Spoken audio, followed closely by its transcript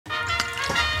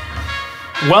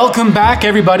Welcome back,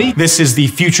 everybody. This is the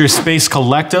Future Space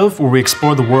Collective, where we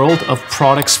explore the world of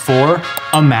products for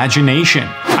imagination.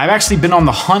 I've actually been on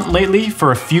the hunt lately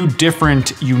for a few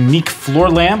different unique floor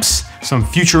lamps, some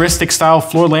futuristic style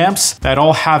floor lamps that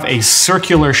all have a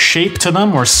circular shape to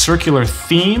them or circular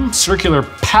theme, circular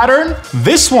pattern.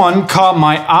 This one caught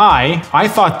my eye. I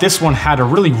thought this one had a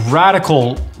really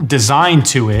radical design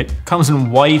to it. Comes in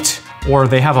white, or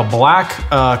they have a black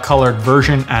colored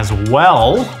version as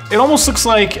well. It almost looks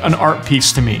like an art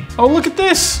piece to me. Oh, look at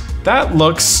this. That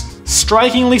looks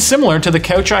strikingly similar to the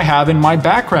couch I have in my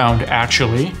background,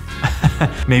 actually.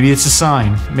 Maybe it's a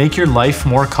sign. Make your life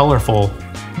more colorful.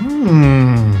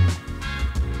 I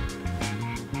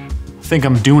think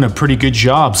I'm doing a pretty good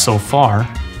job so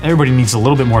far. Everybody needs a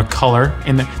little bit more color.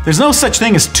 And there's no such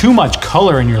thing as too much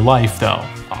color in your life, though.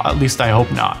 At least I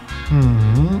hope not.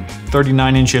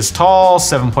 39 inches tall,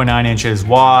 7.9 inches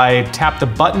wide. Tap the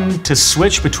button to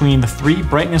switch between the 3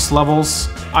 brightness levels.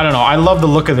 I don't know, I love the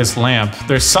look of this lamp.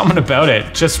 There's something about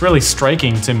it, just really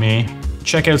striking to me.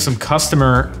 Check out some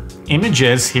customer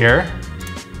images here.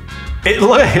 It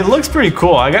looks pretty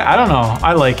cool. I don't know,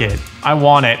 I like it. I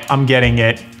want it, I'm getting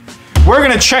it. We're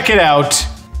gonna check it out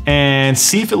and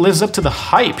see if it lives up to the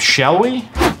hype, shall we?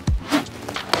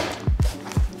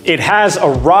 It has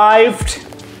arrived.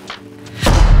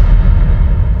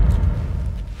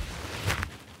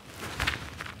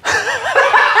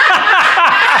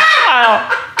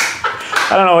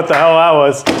 I don't know what the hell that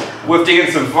was. Whipping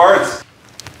in some farts.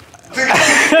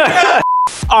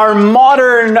 Our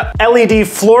modern LED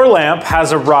floor lamp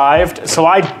has arrived, so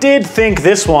I did think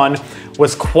this one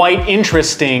was quite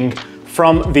interesting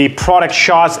from the product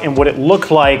shots and what it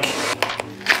looked like.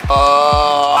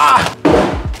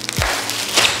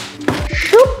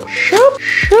 Shoop, shoop,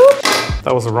 shoop.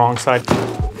 That was the wrong side.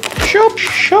 Shoop,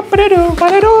 shoop, ba-da-doo,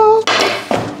 ba-da-doo.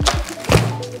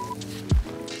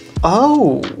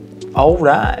 Oh. All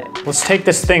right, let's take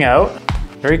this thing out.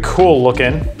 Very cool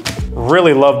looking.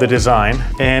 Really love the design.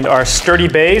 And our sturdy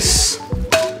base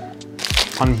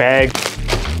on bag.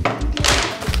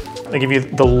 They give you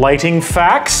the lighting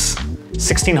facts.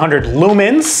 1600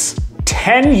 lumens,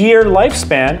 10-year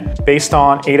lifespan based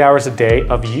on 8 hours a day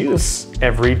of use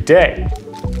every day.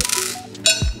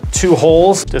 2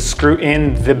 holes to screw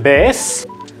in the base.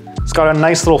 It's got a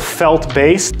nice little felt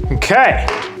base. Okay.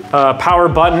 Power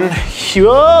button,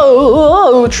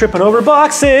 whoa, tripping over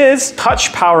boxes.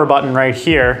 Touch power button right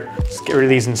here. Let's get rid of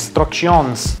these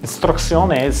instrucciones.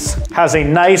 Has a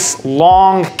nice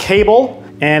long cable,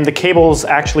 and the cables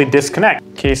actually disconnect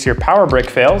in case your power brick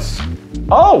fails.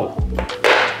 Oh,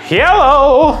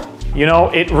 hello. You know,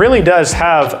 it really does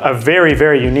have a very,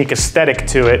 very unique aesthetic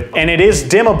to it, and it is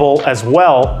dimmable as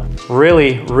well.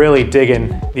 Really, really digging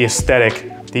the aesthetic.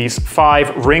 These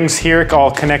 5 rings here all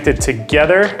connected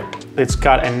together. It's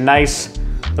got a nice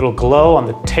little glow on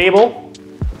the table.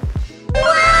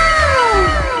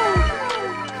 Wow!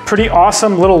 Pretty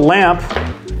awesome little lamp,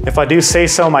 if I do say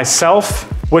so myself.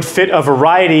 Would fit a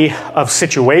variety of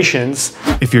situations.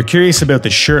 If you're curious about the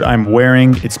shirt I'm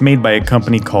wearing, it's made by a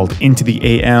company called Into the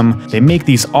AM. They make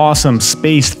these awesome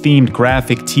space-themed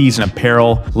graphic tees and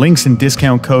apparel. Links and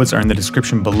discount codes are in the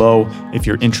description below if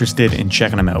you're interested in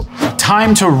checking them out.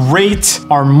 Time to rate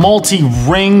our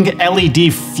multi-ring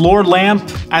LED floor lamp.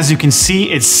 As you can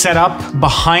see, it's set up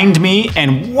behind me,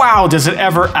 and wow, does it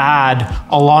ever add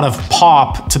a lot of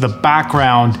pop to the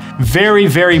background. Very,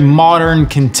 very modern,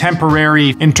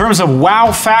 contemporary. In terms of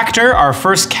wow factor, our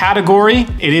first category,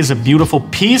 it is a beautiful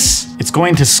piece. It's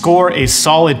going to score a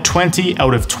solid 20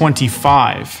 out of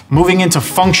 25. Moving into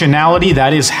functionality,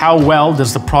 that is how well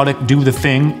does the product do the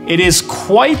thing. It is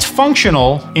quite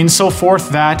functional insofort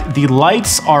that the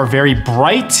lights are very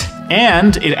bright,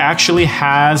 and it actually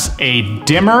has a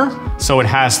dimmer. So it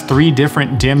has 3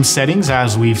 different dim settings,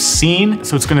 as we've seen.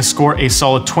 So it's gonna score a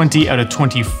solid 20 out of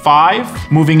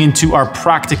 25. Moving into our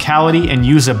practicality and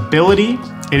usability.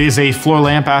 It is a floor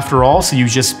lamp after all, so you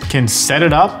just can set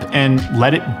it up and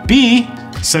let it be.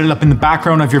 Set it up in the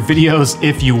background of your videos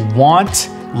if you want.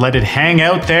 Let it hang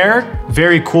out there.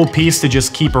 Very cool piece to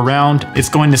just keep around. It's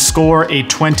going to score a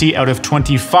 20 out of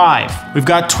 25. We've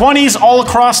got 20s all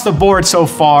across the board so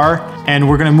far, and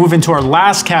we're gonna move into our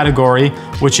last category,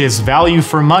 which is value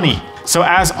for money. So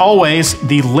as always,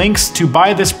 the links to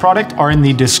buy this product are in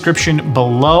the description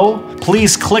below.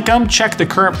 Please click them, check the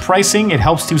current pricing. It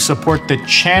helps to support the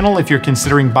channel if you're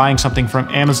considering buying something from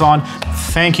Amazon.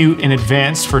 Thank you in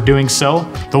advance for doing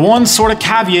so. The one sort of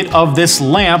caveat of this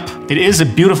lamp, it is a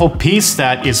beautiful piece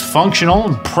that is functional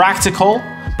and practical,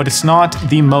 but it's not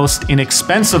the most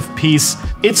inexpensive piece.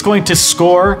 It's going to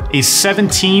score a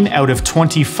 17 out of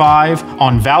 25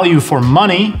 on value for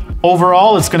money.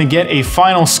 Overall, it's gonna get a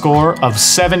final score of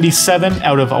 77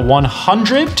 out of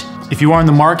 100. If you are in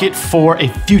the market for a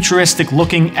futuristic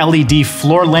looking LED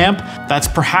floor lamp, that's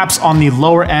perhaps on the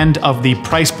lower end of the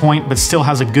price point, but still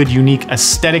has a good unique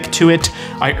aesthetic to it,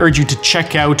 I urge you to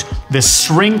check out the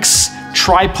Sphinx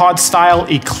tripod style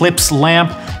Eclipse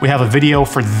lamp. We have a video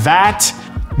for that.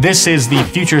 This is the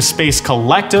Future Space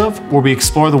Collective, where we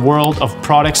explore the world of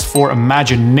products for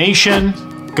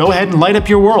imagination. Go ahead and light up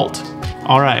your world.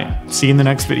 All right, see you in the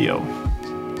next video.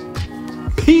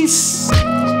 Peace.